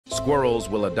Squirrels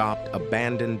will adopt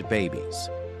abandoned babies.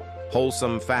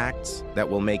 Wholesome facts that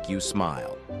will make you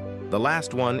smile. The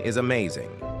last one is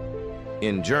amazing.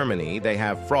 In Germany, they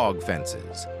have frog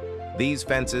fences. These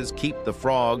fences keep the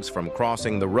frogs from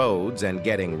crossing the roads and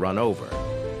getting run over.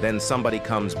 Then somebody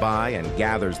comes by and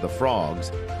gathers the frogs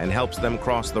and helps them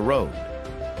cross the road.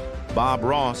 Bob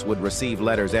Ross would receive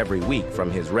letters every week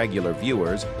from his regular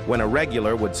viewers. When a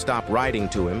regular would stop writing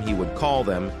to him, he would call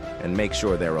them and make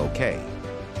sure they're okay.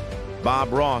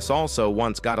 Bob Ross also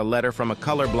once got a letter from a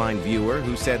colorblind viewer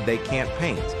who said they can't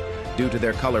paint. Due to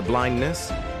their color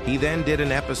blindness, he then did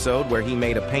an episode where he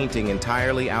made a painting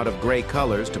entirely out of gray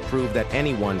colors to prove that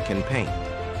anyone can paint.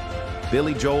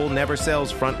 Billy Joel never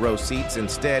sells front row seats.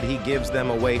 Instead, he gives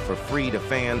them away for free to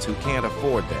fans who can't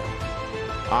afford them.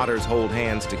 Otters hold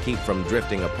hands to keep from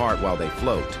drifting apart while they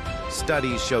float.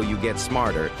 Studies show you get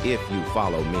smarter if you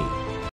follow me.